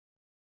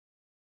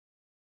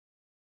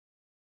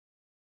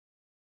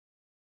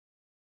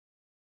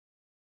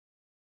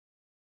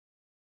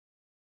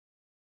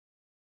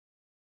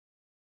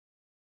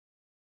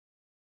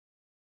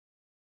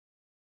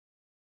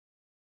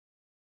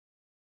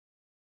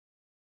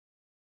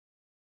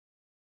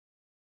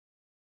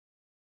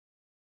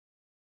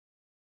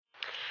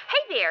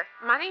there,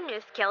 my name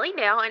is Kelly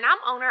Nell and I'm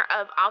owner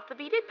of Off the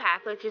Beaded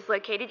Path, which is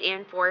located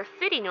in Forest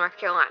City, North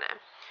Carolina.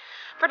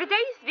 For today's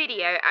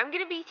video, I'm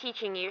going to be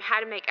teaching you how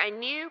to make a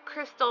new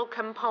crystal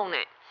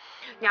component.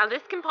 Now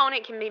this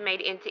component can be made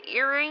into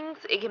earrings,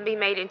 it can be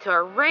made into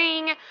a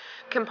ring,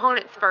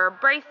 components for a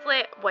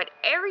bracelet,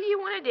 whatever you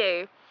want to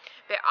do.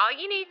 But all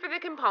you need for the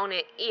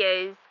component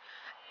is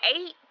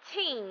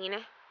 18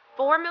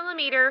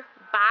 4mm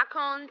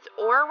Bicones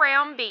or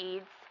round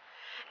beads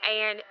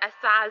and a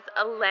size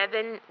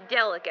 11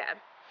 Delica.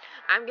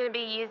 I'm going to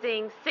be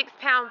using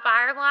 6-pound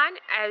Fireline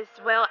as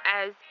well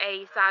as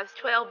a size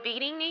 12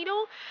 beading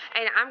needle,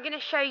 and I'm going to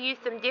show you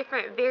some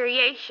different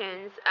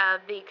variations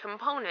of the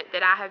component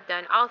that I have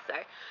done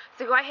also.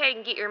 So go ahead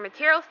and get your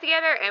materials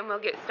together and we'll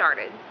get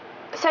started.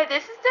 So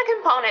this is the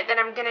component that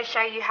I'm going to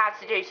show you how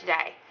to do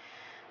today.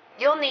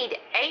 You'll need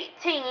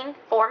 18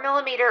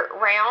 4mm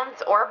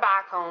rounds or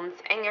bicones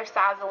and your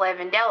size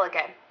 11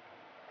 Delica.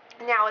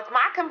 Now with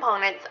my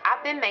components,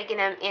 I've been making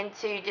them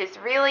into just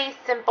really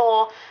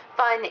simple,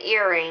 fun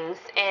earrings.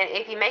 And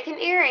if you make an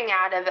earring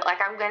out of it, like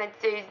I'm going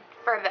to do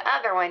for the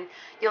other one,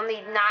 you'll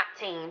need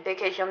 19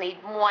 because you'll need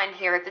one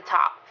here at the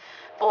top.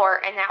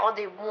 And that will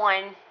do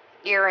one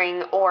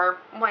earring or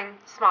one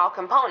small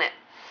component.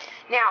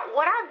 Now,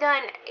 what I've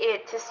done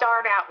to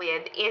start out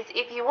with is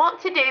if you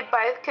want to do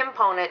both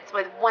components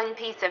with one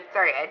piece of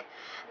thread,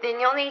 then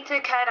you'll need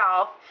to cut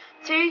off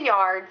 2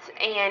 yards,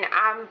 and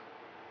I'm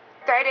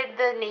threaded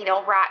the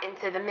needle right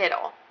into the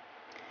middle.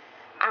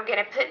 I'm going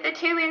to put the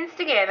 2 ends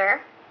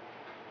together,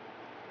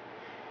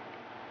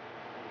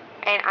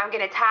 and I'm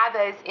going to tie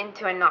those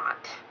into a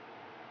knot.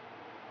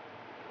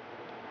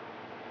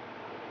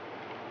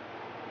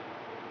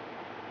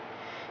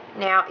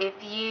 Now, if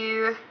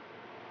you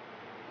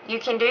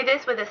can do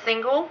this with a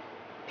single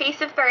piece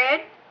of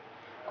thread,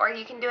 or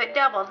you can do it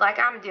doubled like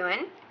I'm doing.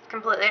 It's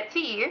completely up to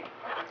you.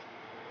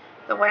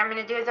 But what I'm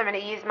going to do is I'm going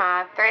to use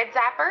my thread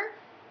zapper,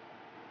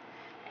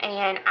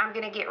 and I'm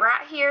going to get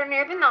right here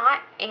near the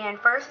knot, and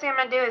first thing I'm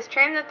going to do is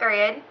trim the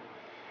thread,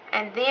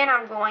 and then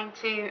I'm going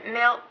to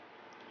melt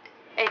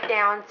it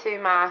down to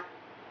my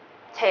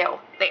tail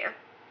there.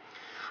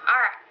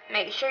 Alright,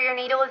 make sure your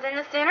needle is in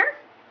the center.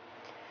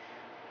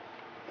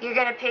 You're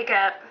going to pick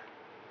up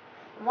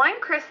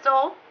 1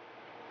 crystal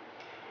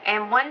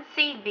and 1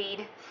 seed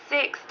bead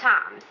 6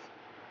 times.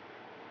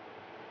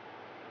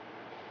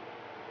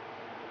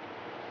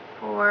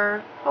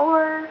 4,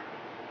 4,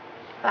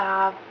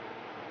 5,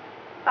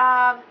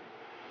 5,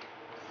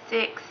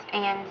 6,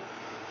 and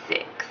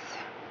 6.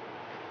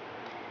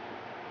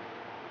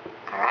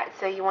 Alright,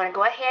 so you want to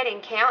go ahead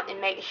and count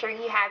and make sure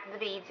you have the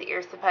beads that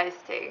you're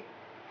supposed to.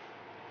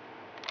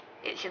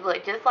 It should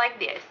look just like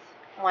this.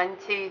 1,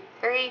 2,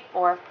 3,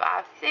 4,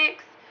 5,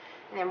 6.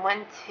 And then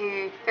 1,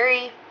 2,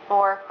 3,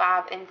 4,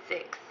 5, and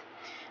 6.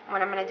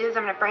 What I'm going to do is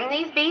I'm going to bring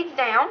these beads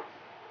down.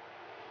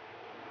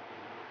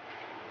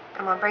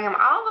 I'm going to bring them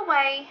all the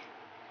way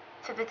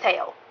to the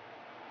tail.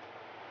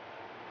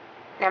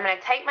 Now I'm going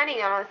to take my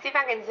needle. I'm going to see if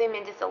I can zoom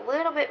in just a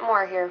little bit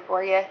more here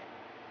for you.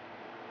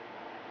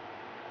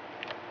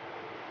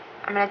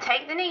 I'm going to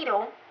take the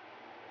needle.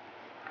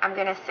 I'm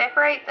going to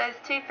separate those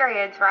 2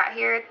 threads right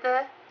here at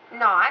the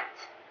knot.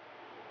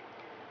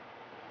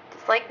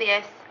 Just like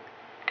this.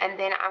 And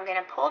then I'm going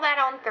to pull that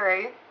on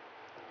through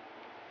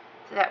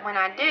so that when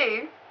I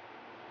do,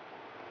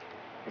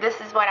 this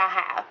is what I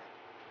have.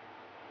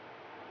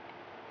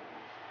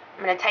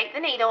 I'm going to take the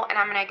needle and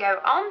I'm going to go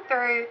on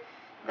through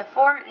the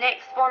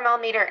next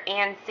 4mm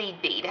and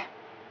seed bead.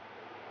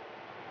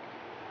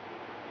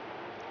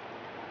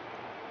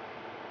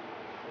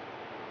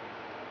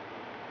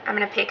 I'm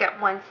going to pick up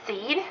 1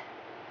 seed,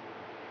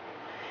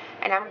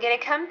 and I'm going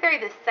to come through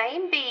the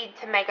same bead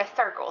to make a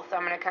circle. So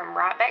I'm going to come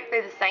right back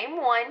through the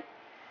same one,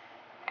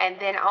 and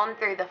then on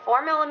through the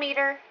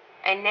 4mm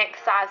and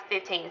next size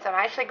 15. So I'm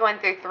actually going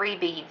through 3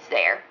 beads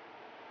there.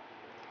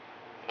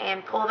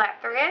 And pull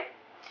that thread,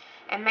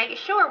 and make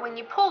sure when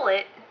you pull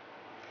it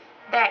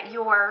that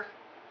your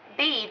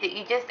bead that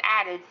you just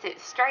added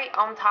sits straight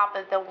on top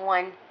of the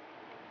one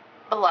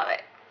below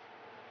it.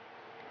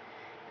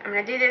 I'm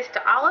going to do this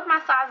to all of my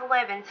size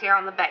 11s here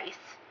on the base.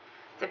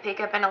 So pick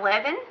up an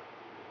 11.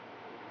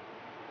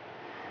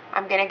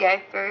 I'm going to go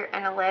through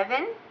an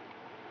 11,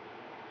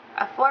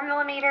 a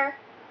 4mm,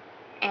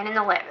 and an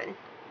 11.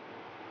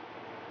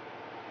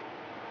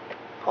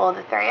 Pull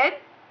the thread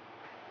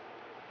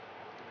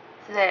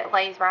so that it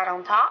lays right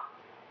on top.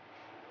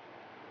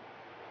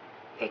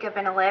 Pick up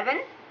an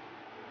 11.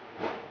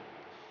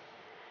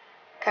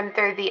 Come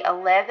through the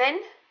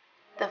 11,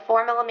 the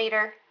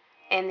 4mm,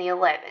 and the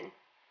 11.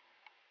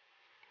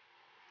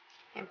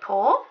 And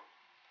pull.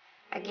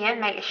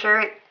 Again, make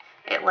sure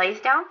it lays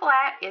down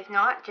flat. If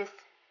not, just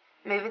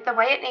move it the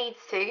way it needs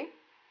to.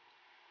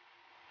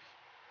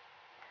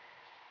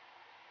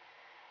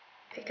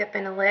 Pick up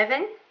an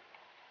 11.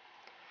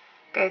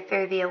 Go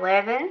through the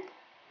 11,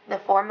 the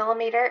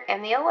 4mm,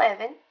 and the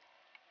 11.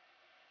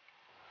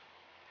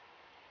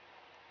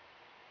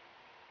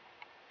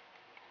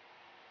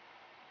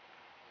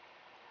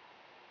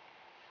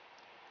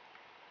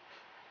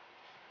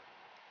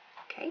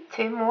 Okay,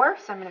 2 more,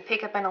 so I'm going to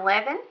pick up an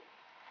 11.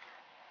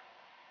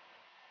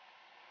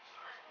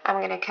 I'm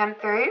going to come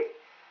through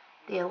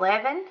the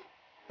 11,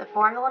 the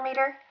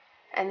 4mm,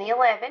 and the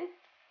 11.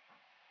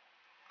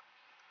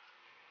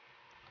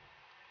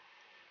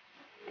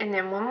 And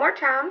then one more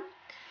time,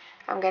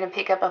 I'm going to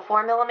pick up a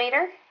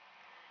 4mm.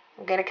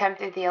 I'm going to come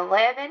through the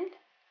 11,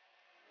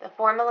 the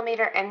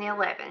 4mm, and the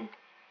 11.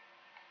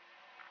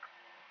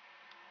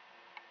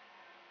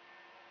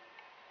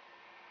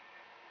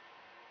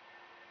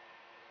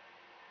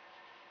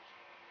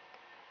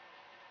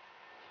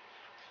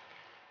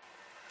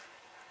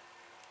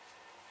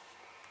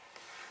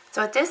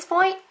 So at this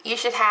point, you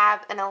should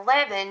have an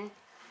 11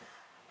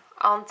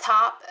 on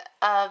top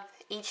of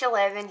each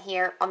 11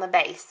 here on the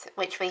base,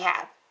 which we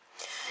have.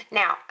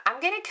 Now,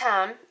 I'm going to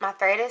come, my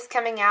thread is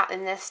coming out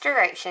in this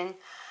direction,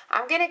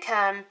 I'm going to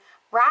come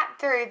right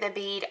through the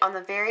bead on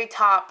the very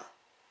top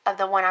of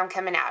the one I'm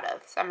coming out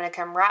of. So I'm going to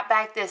come right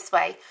back this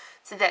way,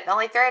 so that the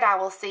only thread I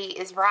will see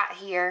is right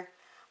here,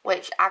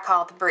 which I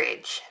call the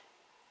bridge.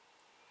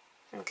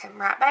 I'm going to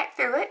come right back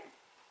through it.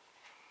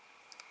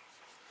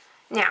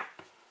 Now,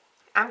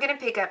 I'm going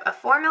to pick up a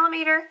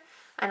 4mm,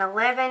 an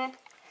 11,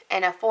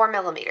 and a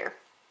 4mm.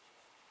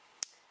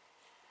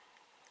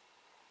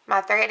 My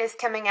thread is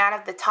coming out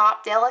of the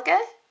top Delica.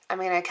 I'm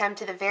going to come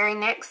to the very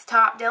next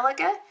top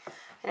Delica,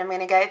 and I'm going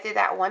to go through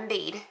that one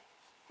bead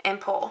and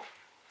pull.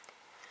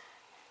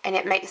 And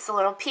it makes a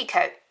little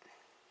peacoat.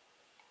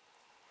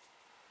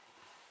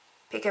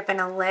 Pick up an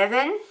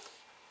 11,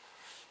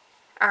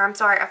 or I'm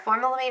sorry, a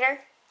 4mm,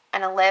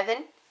 an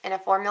 11, and a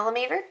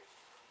 4mm.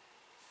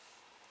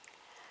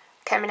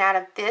 Coming out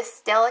of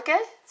this Delica,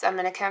 so I'm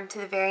going to come to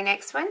the very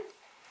next one,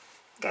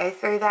 go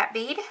through that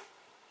bead,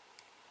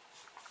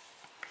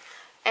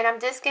 and I'm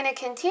just going to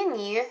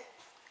continue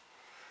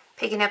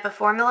picking up a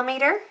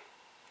 4mm,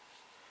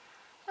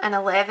 an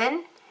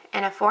 11,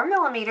 and a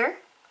 4mm.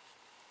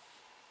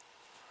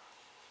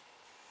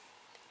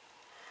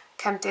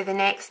 Come through the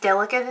next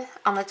Delica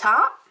on the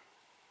top.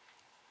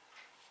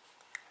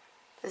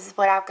 This is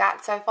what I've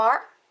got so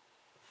far.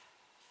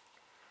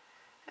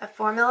 A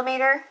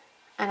 4mm,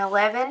 an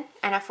 11,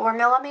 and a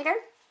 4mm.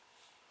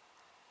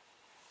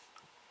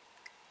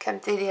 Come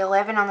through the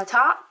 11 on the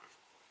top.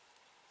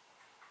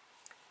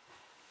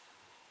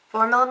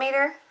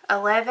 4mm,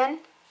 11,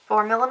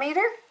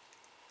 4mm.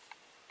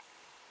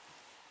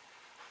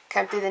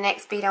 Come through the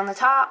next bead on the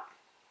top.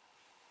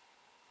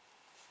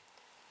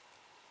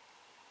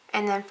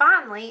 And then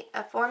finally,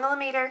 a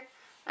 4mm,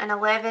 an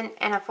 11,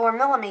 and a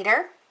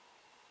 4mm.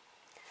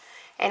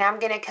 And I'm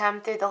going to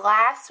come through the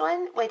last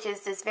one, which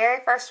is this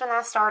very first one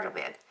I started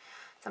with.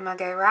 So I'm going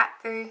to go right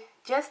through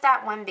just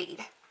that one bead.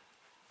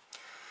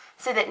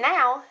 So that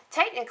now,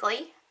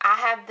 technically, I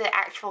have the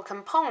actual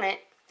component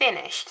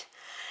finished.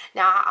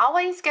 Now, I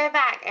always go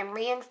back and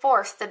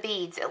reinforce the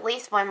beads at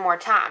least one more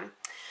time.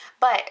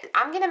 But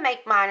I'm going to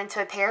make mine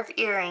into a pair of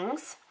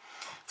earrings.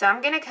 So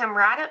I'm going to come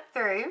right up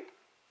through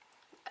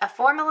a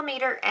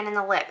 4mm and an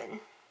 11.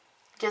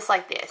 Just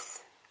like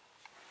this.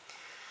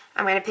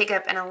 I'm going to pick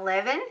up an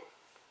 11,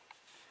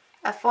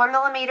 a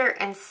 4mm,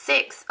 and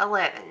 6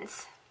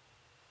 11s.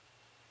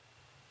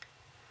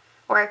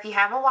 Or if you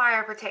have a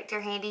wire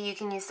protector handy, you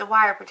can use the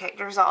wire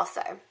protectors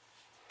also.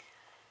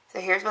 So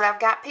here's what I've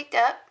got picked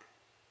up.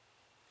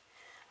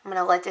 I'm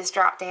going to let this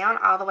drop down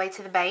all the way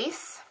to the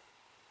base.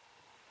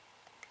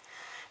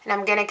 And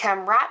I'm going to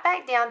come right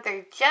back down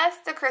through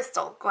just the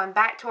crystal, going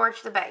back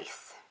towards the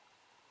base.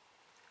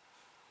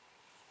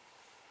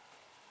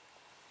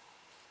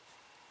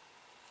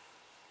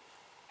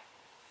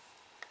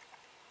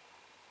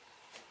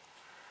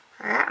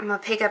 Alright, I'm going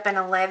to pick up an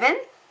 11.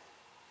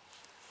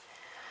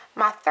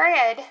 My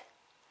thread,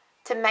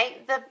 to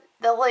make the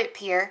loop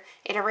here,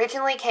 it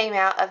originally came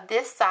out of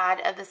this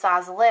side of the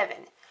size 11.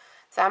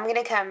 So I'm going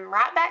to come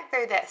right back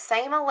through that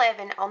same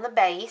 11 on the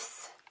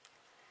base,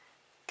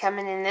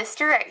 coming in this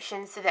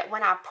direction, so that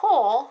when I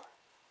pull,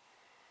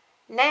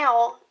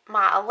 now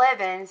my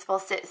 11s will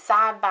sit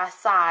side by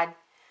side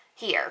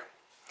here.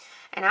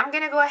 And I'm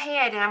going to go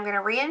ahead and I'm going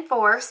to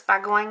reinforce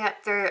by going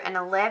up through an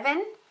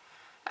 11,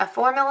 a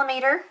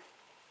 4mm,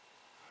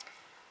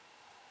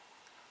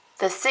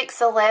 the 6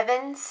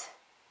 11s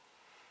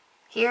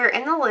here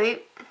in the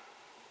loop,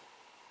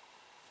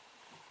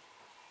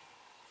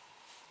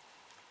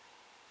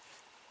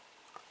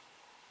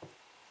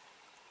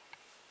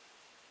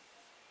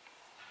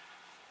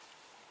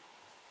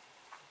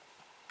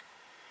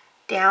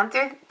 down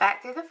through,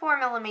 back through the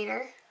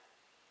 4mm,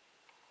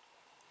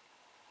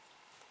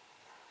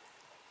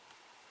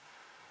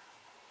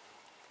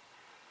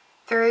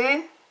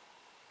 through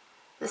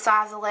the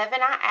size 11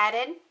 I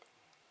added,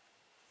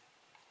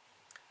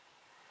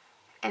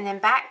 and then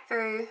back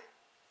through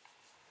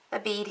the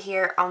bead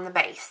here on the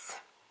base,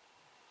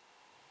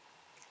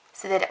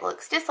 so that it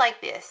looks just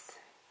like this.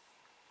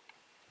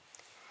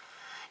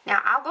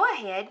 Now I'll go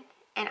ahead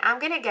and I'm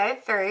going to go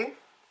through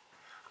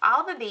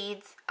all the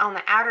beads on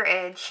the outer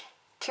edge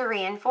to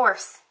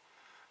reinforce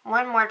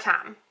one more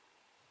time.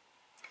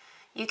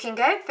 You can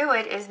go through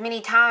it as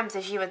many times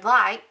as you would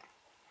like.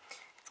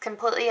 It's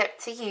completely up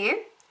to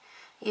you.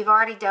 You've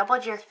already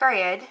doubled your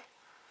thread,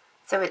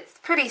 so it's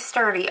pretty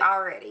sturdy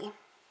already.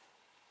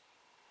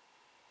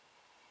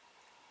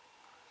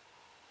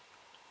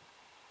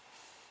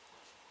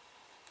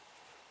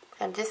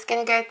 I'm just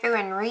going to go through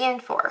and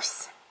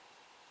reinforce.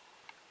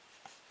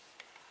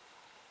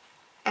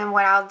 And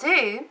what I'll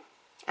do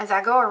as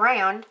I go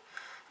around,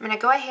 I'm going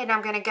to go ahead and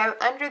I'm going to go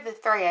under the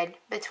thread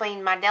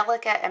between my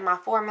Delica and my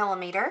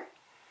 4mm.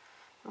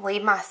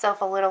 Leave myself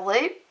a little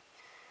loop.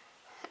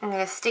 I'm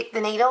going to stick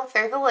the needle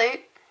through the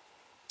loop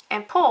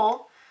and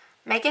pull,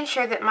 making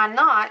sure that my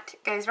knot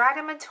goes right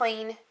in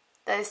between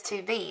those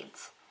two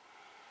beads.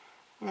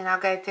 And then I'll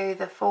go through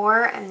the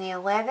 4 and the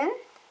 11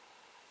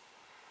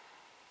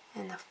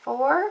 and the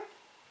 4.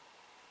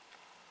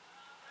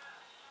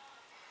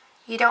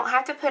 You don't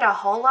have to put a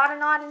whole lot of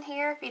knot in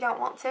here if you don't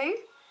want to.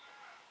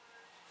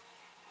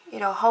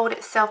 It'll hold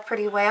itself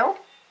pretty well.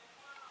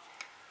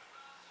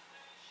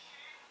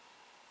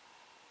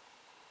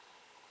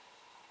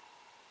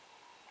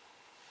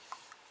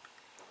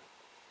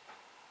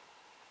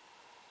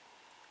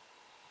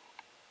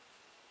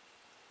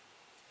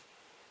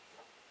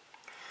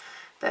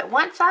 But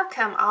once I've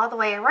come all the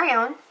way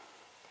around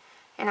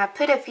and I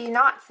put a few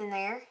knots in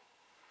there,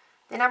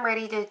 then I'm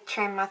ready to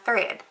trim my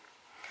thread.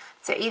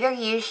 So either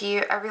use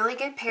you a really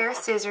good pair of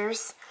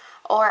scissors,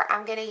 or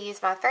I'm going to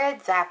use my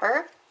thread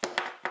zapper.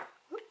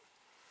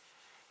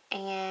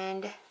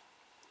 And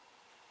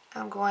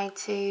I'm going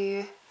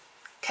to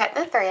cut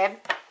the thread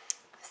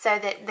so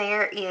that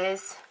there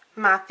is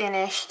my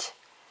finished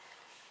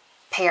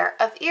pair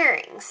of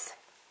earrings.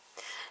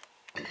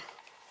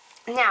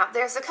 Now,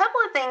 there's a couple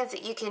of things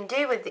that you can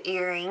do with the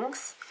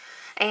earrings,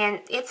 and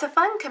it's a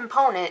fun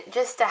component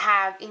just to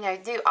have, you know,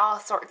 do all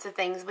sorts of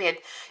things with.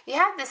 You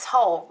have this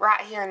hole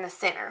right here in the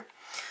center.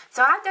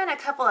 So I've done a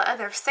couple of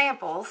other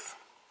samples.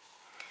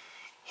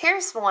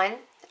 Here's one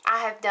I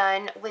have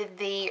done with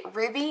the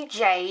Ruby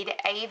Jade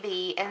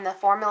AB and the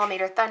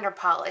 4mm Thunder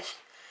Polish.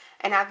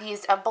 And I've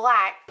used a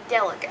black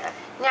Delica.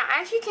 Now,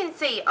 as you can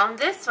see on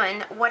this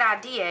one, what I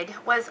did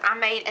was I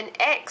made an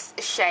X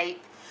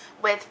shape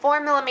with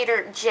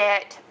 4mm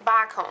jet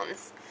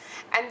Bicones.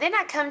 And then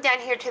I come down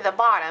here to the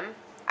bottom.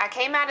 I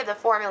came out of the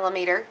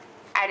 4mm,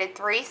 added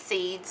 3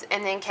 seeds,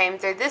 and then came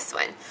through this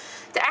one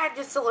to add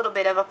just a little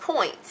bit of a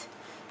point.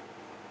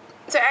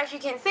 So as you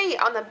can see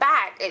on the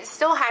back, it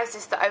still has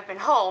just the open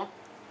hole,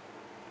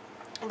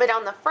 but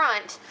on the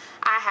front,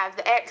 I have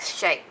the X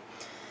shape.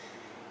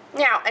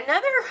 Now,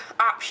 another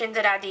option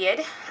that I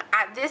did,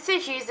 this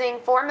is using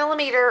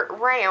 4mm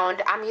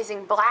round. I'm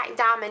using Black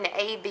Diamond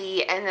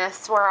AB and the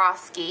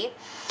Swarovski.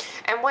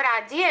 And what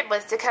I did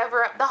was, to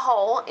cover up the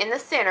hole in the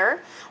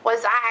center,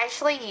 was I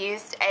actually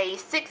used a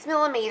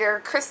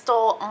 6mm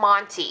crystal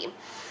Monty.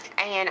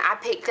 And I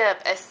picked up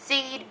a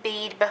seed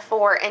bead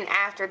before and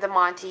after the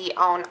Monty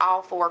on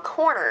all 4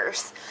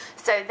 corners.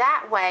 So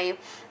that way,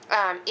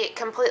 it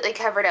completely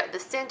covered up the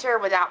center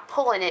without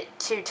pulling it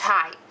too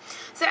tight.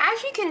 So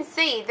as you can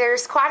see,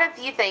 there's quite a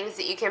few things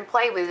that you can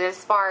play with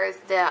as far as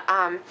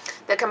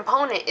the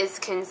component is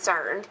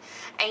concerned.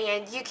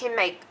 And you can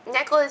make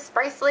necklace,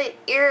 bracelet,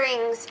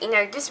 earrings, you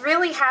know, just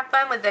really have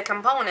fun with the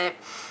component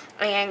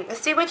and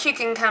see what you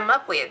can come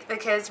up with,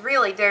 because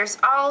really there's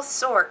all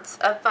sorts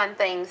of fun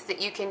things that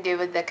you can do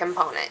with the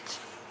component.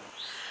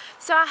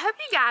 So I hope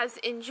you guys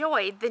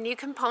enjoyed the new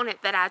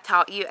component that I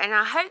taught you, and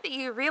I hope that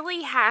you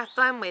really have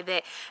fun with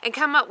it and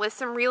come up with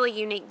some really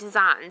unique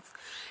designs.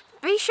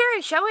 Be sure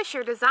and show us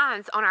your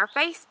designs on our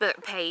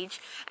Facebook page,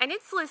 and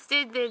it's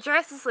listed, the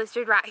address is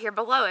listed right here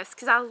below us,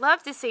 because I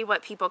love to see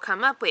what people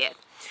come up with.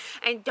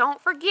 And don't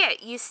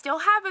forget, you still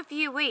have a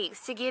few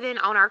weeks to get in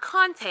on our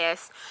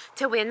contest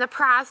to win the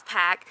prize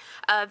pack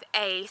of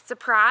a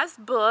surprise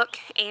book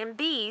and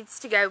beads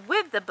to go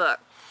with the book.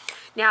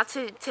 Now,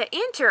 to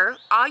enter,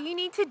 all you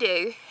need to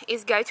do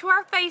is go to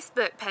our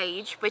Facebook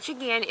page, which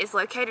again is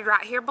located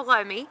right here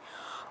below me,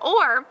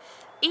 or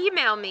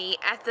email me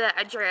at the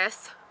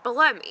address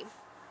below me.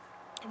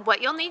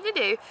 What you'll need to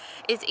do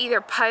is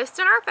either post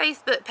on our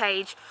Facebook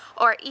page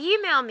or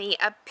email me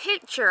a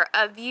picture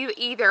of you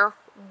either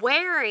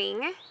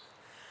wearing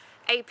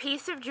a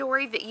piece of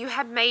jewelry that you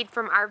have made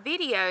from our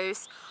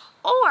videos,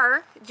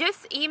 or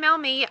just email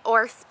me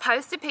or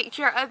post a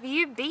picture of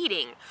you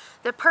beading.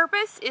 The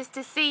purpose is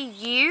to see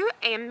you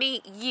and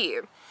meet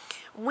you.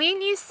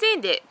 When you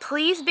send it,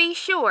 please be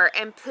sure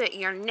and put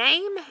your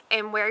name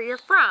and where you're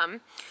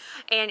from.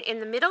 And in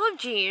the middle of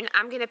June,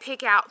 I'm going to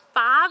pick out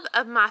 5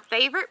 of my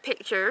favorite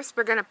pictures.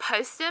 We're going to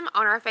post them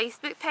on our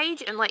Facebook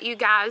page and let you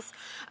guys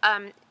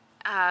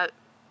vote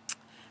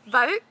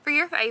for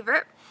your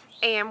favorite.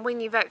 And when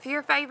you vote for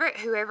your favorite,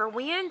 whoever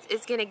wins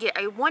is going to get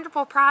a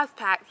wonderful prize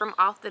pack from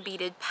Off the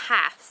Beaded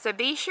Path. So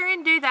be sure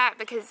and do that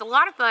because it's a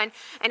lot of fun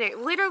and it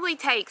literally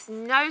takes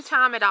no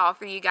time at all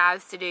for you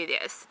guys to do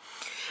this.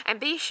 And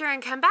be sure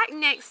and come back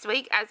next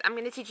week as I'm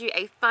going to teach you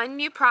a fun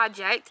new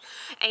project.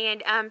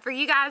 And for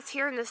you guys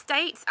here in the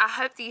States, I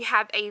hope that you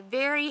have a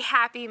very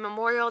happy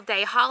Memorial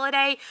Day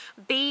holiday.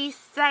 Be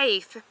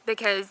safe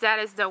because that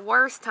is the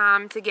worst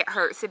time to get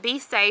hurt. So be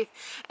safe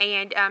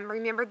and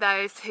remember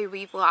those who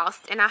we've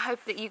lost. And I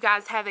hope that you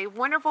guys have a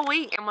wonderful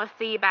week and we'll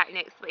see you back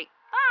next week.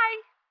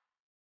 Bye!